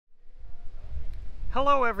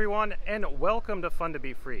Hello everyone, and welcome to Fun to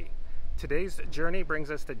Be Free. Today's journey brings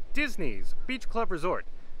us to Disney's Beach Club Resort.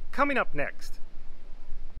 Coming up next.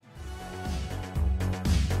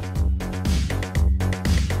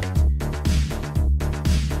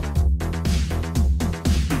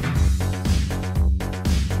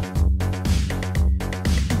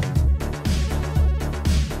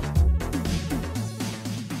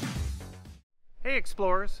 Hey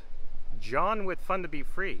explorers, John with Fun to Be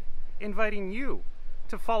Free, inviting you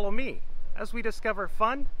to follow me as we discover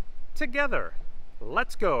fun together.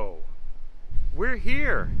 Let's go! We're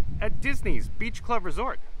here at Disney's Beach Club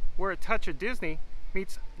Resort, where a touch of Disney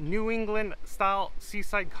meets New England style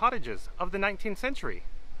seaside cottages of the 19th century.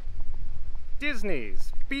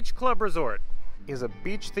 Disney's Beach Club Resort is a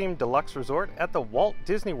beach-themed deluxe resort at the Walt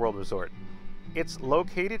Disney World Resort. It's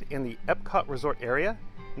located in the EPCOT Resort area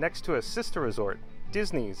next to a sister resort,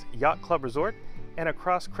 Disney's Yacht Club Resort, and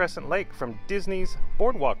across Crescent Lake from Disney's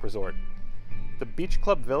Boardwalk Resort. The Beach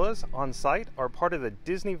Club villas on site are part of the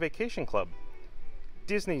Disney Vacation Club.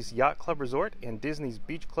 Disney's Yacht Club Resort and Disney's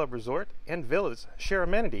Beach Club Resort and villas share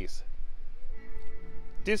amenities.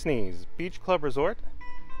 Disney's Beach Club Resort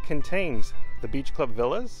contains the Beach Club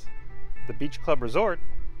Villas, the Beach Club Resort,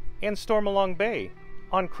 and Stormalong Bay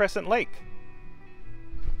on Crescent Lake.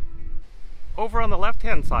 Over on the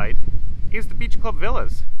left-hand side is the Beach Club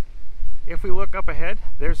Villas. If we look up ahead,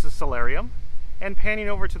 there's the solarium, and panning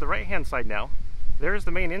over to the right-hand side now, there's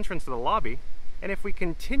the main entrance to the lobby, and if we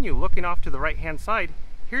continue looking off to the right-hand side,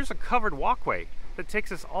 here's a covered walkway that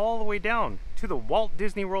takes us all the way down to the Walt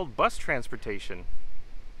Disney World bus transportation.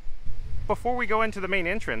 Before we go into the main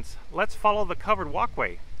entrance, let's follow the covered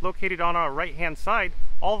walkway located on our right-hand side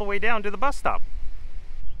all the way down to the bus stop.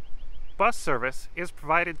 Bus service is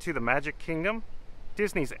provided to the Magic Kingdom,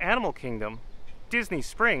 Disney's Animal Kingdom, Disney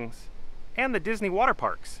Springs, and the Disney water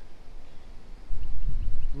parks.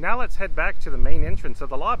 Now let's head back to the main entrance of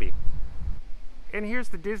the lobby. And here's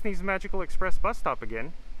the Disney's Magical Express bus stop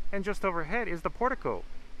again, and just overhead is the portico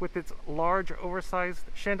with its large oversized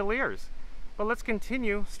chandeliers. But let's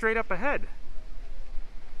continue straight up ahead.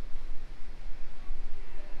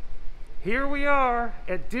 Here we are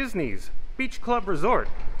at Disney's Beach Club Resort.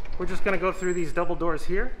 We're just going to go through these double doors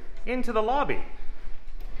here into the lobby.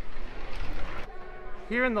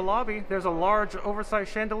 Here in the lobby, there's a large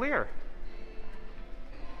oversized chandelier.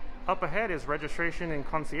 Up ahead is registration and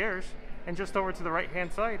concierge, and just over to the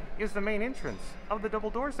right-hand side is the main entrance of the double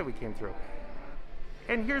doors that we came through.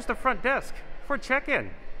 And here's the front desk for check-in.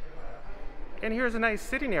 And here's a nice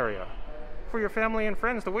sitting area for your family and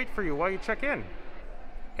friends to wait for you while you check in.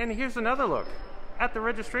 And here's another look at the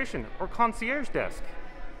registration or concierge desk.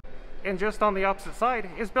 And just on the opposite side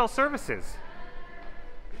is Bell Services.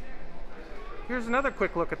 Here's another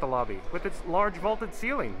quick look at the lobby with its large vaulted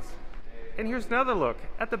ceilings. And here's another look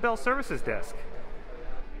at the Bell Services desk.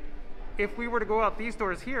 If we were to go out these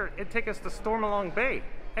doors here, it'd take us to Stormalong Bay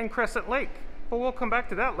and Crescent Lake, but we'll come back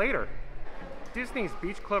to that later. Disney's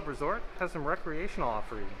Beach Club Resort has some recreational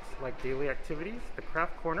offerings like daily activities, the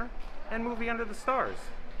craft corner, and movie under the stars.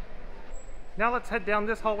 Now let's head down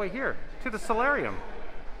this hallway here to the solarium.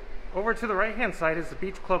 Over to the right-hand side is the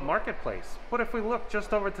Beach Club Marketplace, but if we look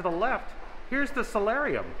just over to the left, here's the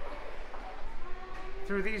solarium.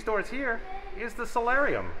 Through these doors here is the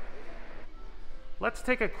solarium. Let's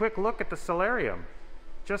take a quick look at the solarium.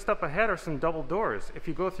 Just up ahead are some double doors. If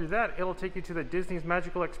you go through that, it'll take you to the Disney's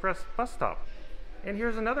Magical Express bus stop. And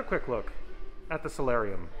here's another quick look at the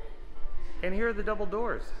solarium. And here are the double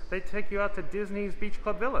doors. They take you out to Disney's Beach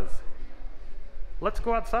Club Villas. Let's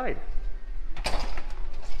go outside.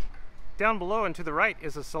 Down below and to the right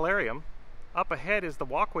is a solarium. Up ahead is the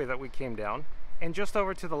walkway that we came down, and just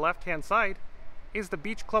over to the left-hand side is the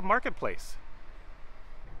Beach Club Marketplace.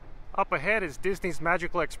 Up ahead is Disney's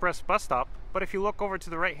Magical Express bus stop, but if you look over to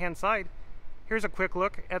the right-hand side, here's a quick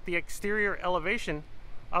look at the exterior elevation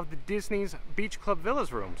of the Disney's Beach Club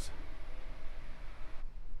Villas rooms.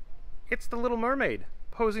 It's the Little Mermaid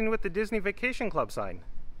posing with the Disney Vacation Club sign.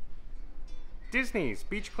 Disney's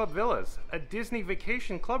Beach Club Villas, a Disney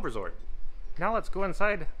Vacation Club Resort. Now let's go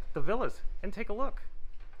inside the villas and take a look.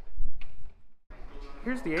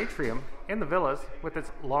 Here's the atrium in the villas with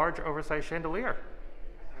its large oversized chandelier.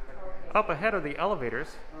 Up ahead are the elevators.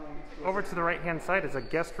 Over to the right-hand side is a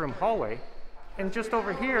guest room hallway. And just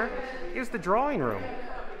over here is the drawing room.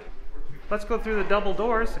 Let's go through the double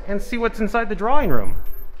doors and see what's inside the drawing room.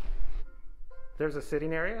 There's a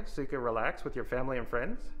sitting area so you can relax with your family and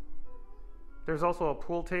friends. There's also a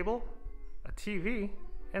pool table, a TV,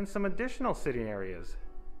 and some additional sitting areas.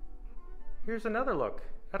 Here's another look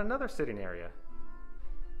at another sitting area.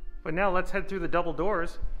 But now let's head through the double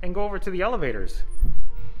doors and go over to the elevators.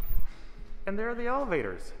 And there are the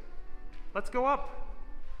elevators. Let's go up.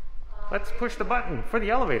 Let's push the button for the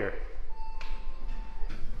elevator.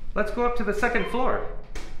 Let's go up to the second floor.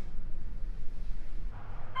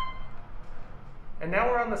 And now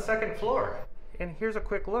we're on the second floor. And here's a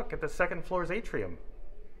quick look at the second floor's atrium.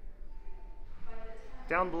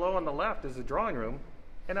 Down below on the left is the drawing room,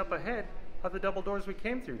 and up ahead are the double doors we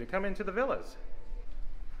came through to come into the villas.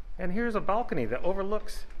 And here's a balcony that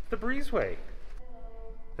overlooks the breezeway.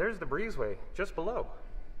 There's the breezeway just below.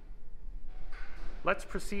 Let's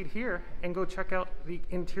proceed here and go check out the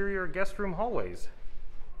interior guest room hallways.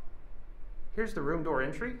 Here's the room door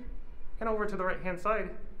entry, and over to the right hand side,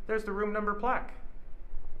 there's the room number plaque.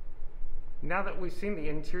 Now that we've seen the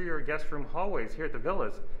interior guest room hallways here at the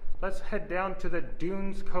villas, let's head down to the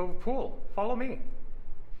Dunes Cove pool. Follow me.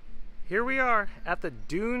 Here we are at the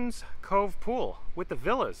Dunes Cove pool with the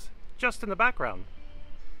villas just in the background.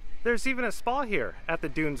 There's even a spa here at the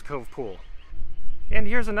Dunes Cove pool. And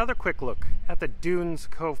here's another quick look at the Dunes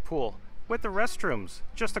Cove pool with the restrooms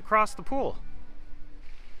just across the pool.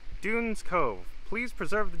 Dunes Cove, please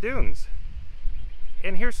preserve the dunes.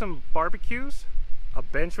 And here's some barbecues, a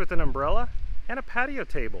bench with an umbrella, and a patio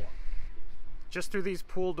table. Just through these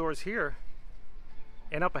pool doors here,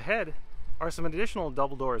 and up ahead are some additional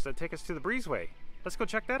double doors that take us to the breezeway. Let's go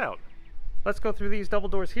check that out. Let's go through these double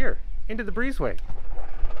doors here into the breezeway.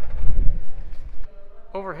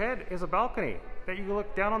 Overhead is a balcony that you can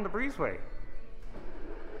look down on the breezeway.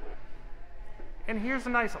 And here's a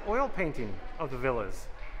nice oil painting of the villas.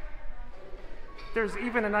 There's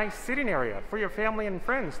even a nice sitting area for your family and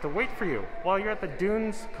friends to wait for you while you're at the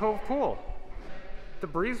Dunes Cove pool. The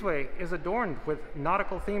breezeway is adorned with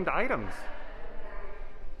nautical themed items.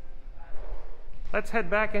 Let's head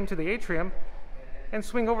back into the atrium and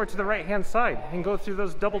swing over to the right hand side and go through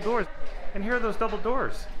those double doors. And here are those double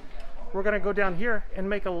doors. We're going to go down here and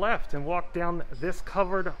make a left and walk down this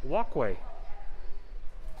covered walkway.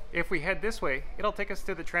 If we head this way, it'll take us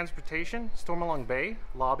to the transportation, Stormalong Bay,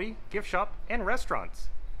 lobby, gift shop, and restaurants.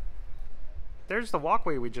 There's the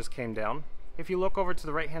walkway we just came down. If you look over to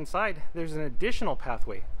the right hand side, there's an additional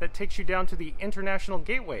pathway that takes you down to the International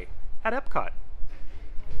Gateway at EPCOT.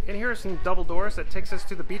 And here are some double doors that takes us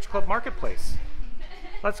to the Beach Club Marketplace.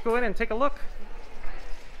 Let's go in and take a look.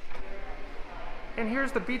 And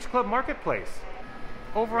here's the Beach Club Marketplace.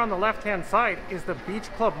 Over on the left-hand side is the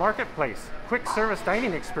Beach Club Marketplace quick service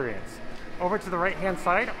dining experience. Over to the right-hand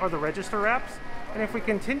side are the register wraps, and if we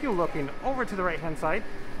continue looking over to the right-hand side,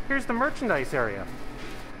 here's the merchandise area.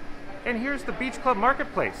 And here's the Beach Club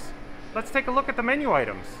Marketplace. Let's take a look at the menu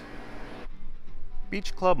items.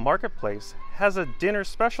 Beach Club Marketplace has a dinner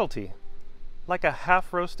specialty, like a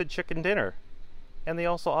half-roasted chicken dinner, and they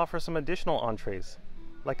also offer some additional entrees,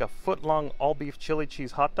 like a foot-long all-beef chili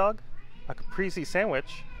cheese hot dog, a caprese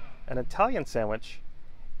sandwich, an Italian sandwich,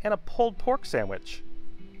 and a pulled pork sandwich.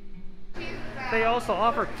 They also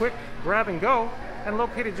offer quick grab and go, and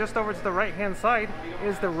located just over to the right hand side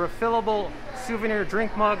is the refillable souvenir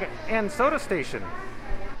drink mug and soda station.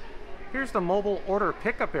 Here's the mobile order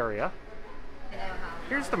pickup area.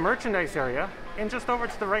 Here's the merchandise area, and just over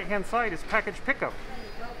to the right hand side is package pickup.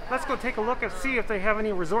 Let's go take a look and see if they have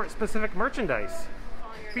any resort specific merchandise.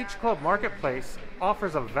 Beach Club Marketplace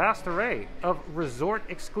offers a vast array of resort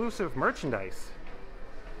exclusive merchandise.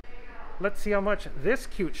 Let's see how much this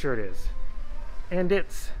cute shirt is. And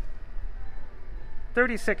it's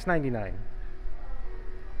 $36.99.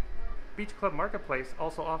 Beach Club Marketplace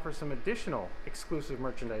also offers some additional exclusive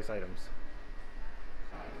merchandise items.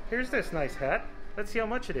 Here's this nice hat. Let's see how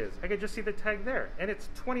much it is. I could just see the tag there, and it's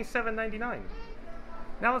 $27.99.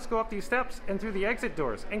 Now let's go up these steps and through the exit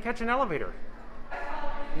doors and catch an elevator.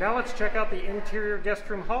 Now let's check out the interior guest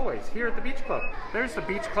room hallways here at the Beach Club. There's the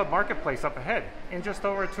Beach Club Marketplace up ahead, and just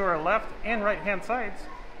over to our left and right hand sides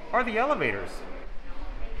are the elevators.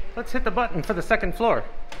 Let's hit the button for the second floor.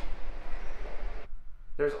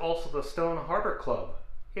 There's also the Stone Harbor Club.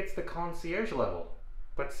 It's the concierge level,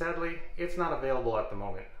 but sadly it's not available at the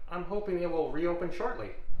moment. I'm hoping it will reopen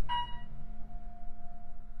shortly.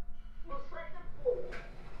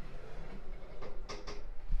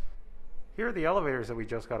 Here are the elevators that we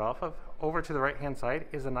just got off of. Over to the right hand side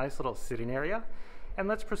is a nice little sitting area. And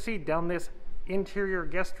let's proceed down this interior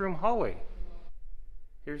guest room hallway.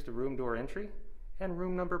 Here's the room door entry and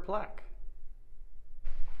room number plaque.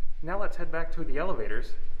 Now let's head back to the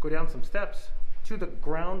elevators, go down some steps to the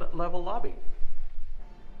ground level lobby.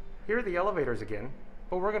 Here are the elevators again,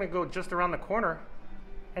 but we're going to go just around the corner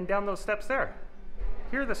and down those steps there.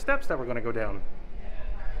 Here are the steps that we're going to go down.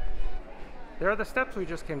 There are the steps we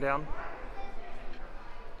just came down.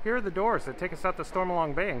 Here are the doors that take us out to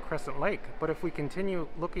Stormalong Bay and Crescent Lake, but if we continue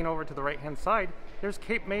looking over to the right-hand side, there's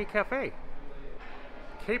Cape May Cafe.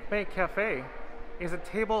 Cape May Cafe is a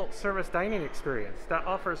table service dining experience that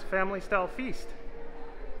offers family-style feast.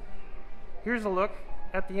 Here's a look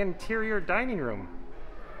at the interior dining room.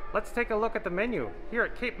 Let's take a look at the menu here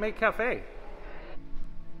at Cape May Cafe.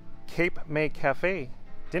 Cape May Cafe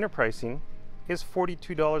dinner pricing is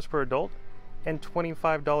 $42 per adult and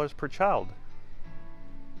 $25 per child.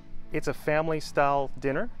 It's a family-style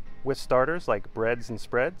dinner with starters like breads and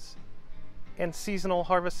spreads and seasonal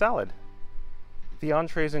harvest salad. The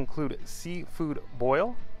entrees include seafood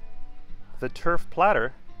boil, the turf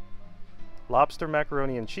platter, lobster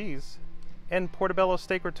macaroni and cheese, and portobello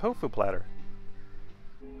steak or tofu platter.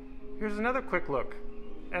 Here's another quick look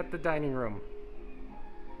at the dining room.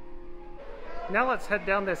 Now let's head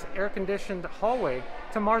down this air-conditioned hallway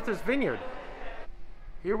to Martha's Vineyard.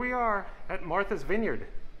 Here we are at Martha's Vineyard.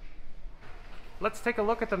 Let's take a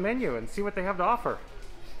look at the menu and see what they have to offer.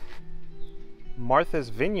 Martha's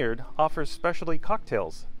Vineyard offers specialty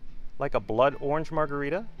cocktails like a blood orange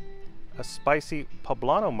margarita, a spicy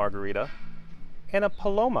poblano margarita, and a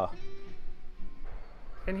paloma.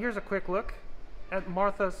 And here's a quick look at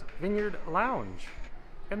Martha's Vineyard Lounge.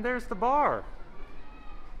 And there's the bar.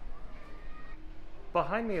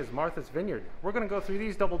 Behind me is Martha's Vineyard. We're going to go through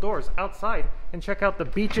these double doors outside and check out the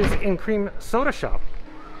Beaches and Cream Soda Shop.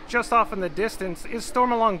 Just off in the distance is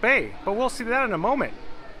Stormalong Bay, but we'll see that in a moment.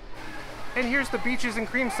 And here's the Beaches and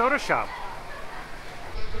Cream Soda Shop.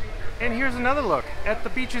 And here's another look at the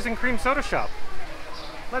Beaches and Cream Soda Shop.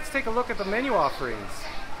 Let's take a look at the menu offerings.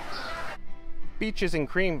 Beaches and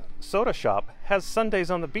Cream Soda Shop has sundaes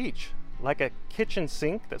on the beach, like a kitchen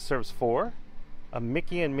sink that serves 4, a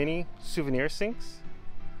Mickey and Minnie souvenir sinks,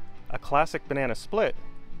 a classic banana split,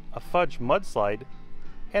 a fudge mudslide,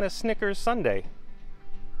 and a Snickers sundae.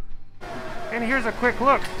 And here's a quick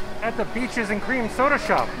look at the Beaches and Cream Soda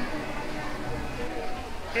Shop.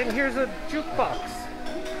 And here's a jukebox.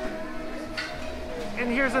 And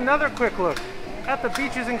here's another quick look at the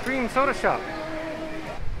Beaches and Cream Soda Shop.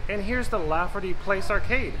 And here's the Lafferty Place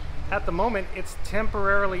Arcade. At the moment, it's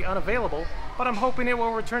temporarily unavailable, but I'm hoping it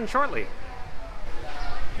will return shortly.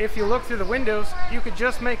 If you look through the windows, you could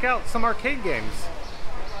just make out some arcade games.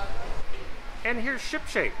 And here's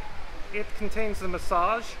Shipshape. It contains the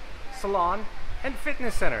massage, salon, and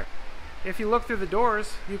fitness center. If you look through the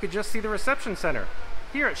doors, you could just see the reception center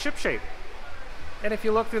here at Shipshape. And if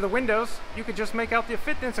you look through the windows, you could just make out the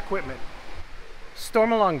fitness equipment.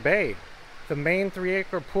 Stormalong Bay, the main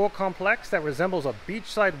 3-acre pool complex that resembles a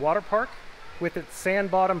beachside water park with its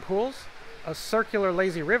sand-bottom pools, a circular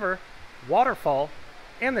lazy river, waterfall,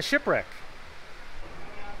 and the shipwreck.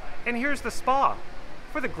 And here's the spa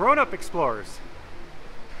for the grown-up explorers.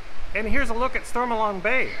 And here's a look at Stormalong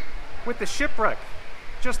Bay with the shipwreck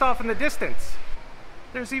just off in the distance.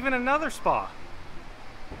 There's even another spa.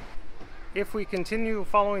 If we continue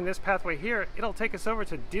following this pathway here, it'll take us over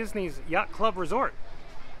to Disney's Yacht Club Resort.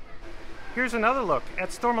 Here's another look at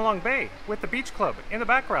Stormalong Bay with the beach club in the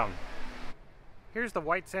background. Here's the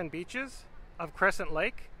white sand beaches of Crescent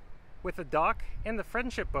Lake with the dock and the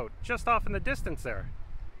friendship boat just off in the distance there.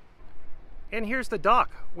 And here's the dock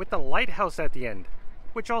with the lighthouse at the end,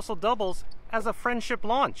 which also doubles as a friendship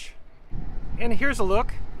launch. And here's a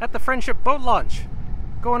look at the friendship boat launch,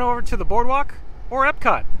 going over to the boardwalk or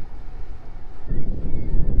EPCOT.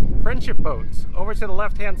 Friendship boats. Over to the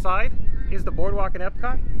left-hand side is the boardwalk and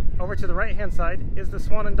EPCOT. Over to the right-hand side is the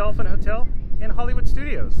Swan and Dolphin Hotel and Hollywood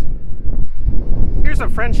Studios. Here's a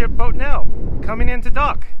friendship boat now, coming into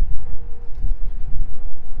dock.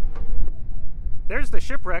 There's the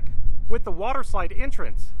shipwreck with the waterslide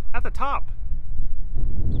entrance at the top.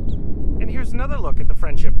 And here's another look at the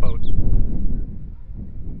friendship boat.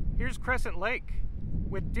 Here's Crescent Lake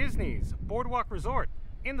with Disney's Boardwalk Resort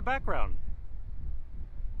in the background.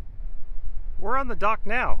 We're on the dock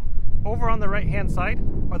now. Over on the right-hand side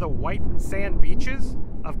are the white sand beaches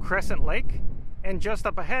of Crescent Lake, and just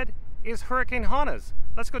up ahead is Hurricane Hana's.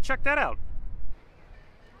 Let's go check that out.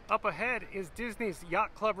 Up ahead is Disney's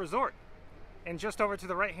Yacht Club Resort, and just over to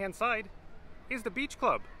the right-hand side is the Beach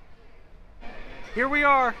Club. Here we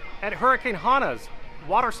are at Hurricane Hana's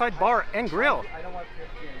Waterside Bar and Grill.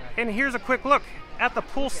 And here's a quick look at the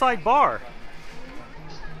poolside bar.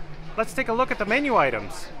 Let's take a look at the menu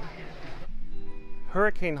items.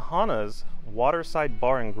 Hurricane Hana's Waterside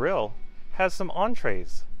Bar and Grill has some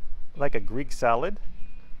entrees, like a Greek salad,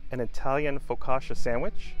 an Italian focaccia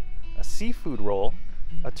sandwich, a seafood roll,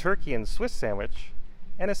 a turkey and Swiss sandwich,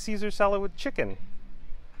 and a Caesar salad with chicken.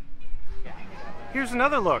 Here's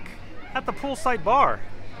another look at the poolside bar.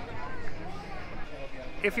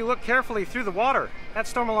 If you look carefully through the water at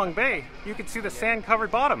Stormalong Bay, you can see the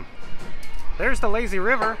sand-covered bottom. There's the lazy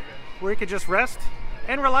river where you could just rest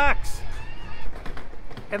and relax.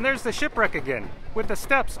 And there's the shipwreck again, with the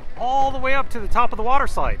steps all the way up to the top of the water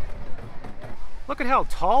slide. Look at how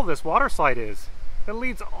tall this water slide is. It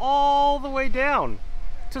leads all the way down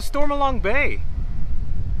to Stormalong Bay.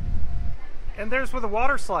 And there's where the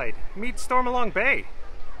water slide meets Stormalong Bay.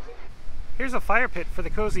 Here's a fire pit for the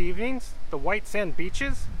cozy evenings, the white sand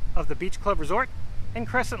beaches of the Yacht Club Resort, and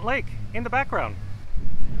Crescent Lake in the background.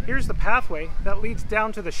 Here's the pathway that leads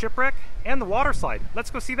down to the shipwreck and the water slide. Let's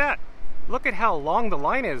go see that. Look at how long the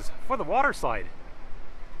line is for the water slide.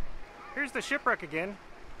 Here's the shipwreck again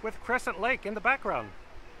with Crescent Lake in the background.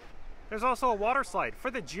 There's also a water slide for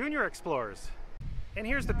the junior explorers. And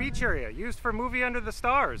here's the beach area used for Movie Under the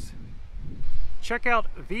Stars. Check out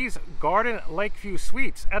these Garden Lakeview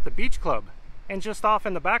Suites at the Beach Club. And just off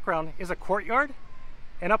in the background is a courtyard.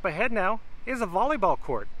 And up ahead now is a volleyball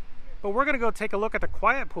court. But we're gonna go take a look at the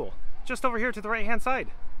quiet pool, just over here to the right-hand side.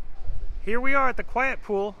 Here we are at the quiet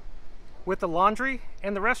pool with the laundry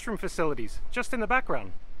and the restroom facilities just in the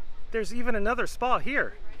background. There's even another spa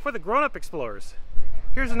here for the grown-up explorers.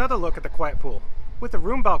 Here's another look at the quiet pool with the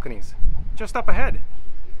room balconies just up ahead.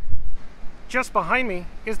 Just behind me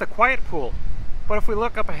is the quiet pool. But if we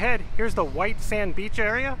look up ahead, here's the white sand beach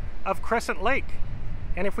area of Crescent Lake.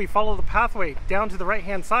 And if we follow the pathway down to the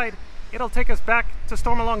right-hand side, it'll take us back to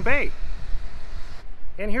Stormalong Bay.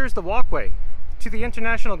 And here's the walkway to the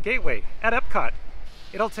International Gateway at EPCOT.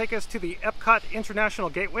 It'll take us to the EPCOT International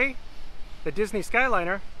Gateway, the Disney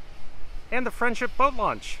Skyliner, and the Friendship Boat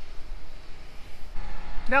Launch.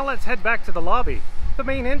 Now let's head back to the lobby, the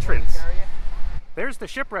main entrance. There's the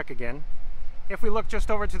shipwreck again. If we look just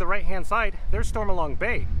over to the right-hand side, there's Stormalong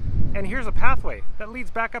Bay. And here's a pathway that leads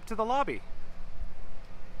back up to the lobby.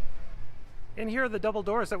 And here are the double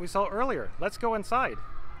doors that we saw earlier. Let's go inside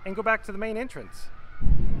and go back to the main entrance.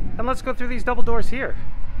 And let's go through these double doors here.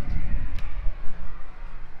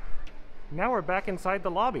 Now we're back inside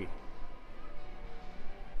the lobby.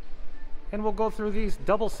 And we'll go through these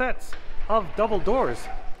double sets of double doors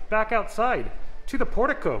back outside to the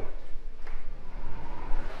portico.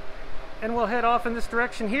 And we'll head off in this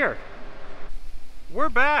direction here. We're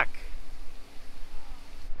back.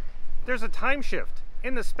 There's a time shift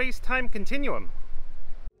in the space-time continuum.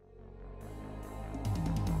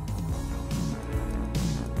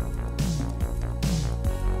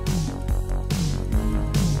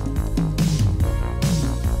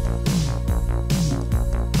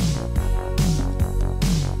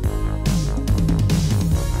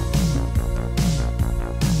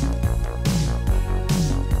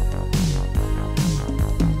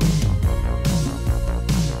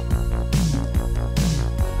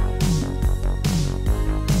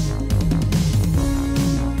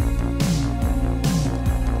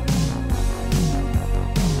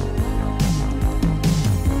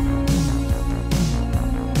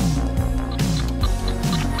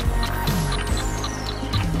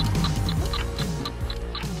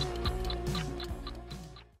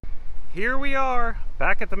 Here we are,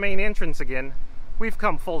 back at the main entrance again. We've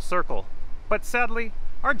come full circle, but sadly,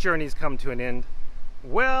 our journey's come to an end.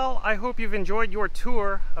 Well, I hope you've enjoyed your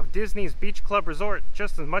tour of Disney's Yacht Club Resort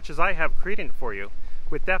just as much as I have creating it for you.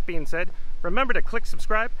 With that being said, remember to click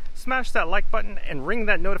subscribe, smash that like button, and ring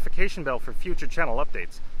that notification bell for future channel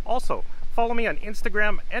updates. Also, follow me on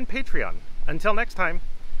Instagram and Patreon. Until next time,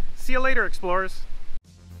 see you later, explorers.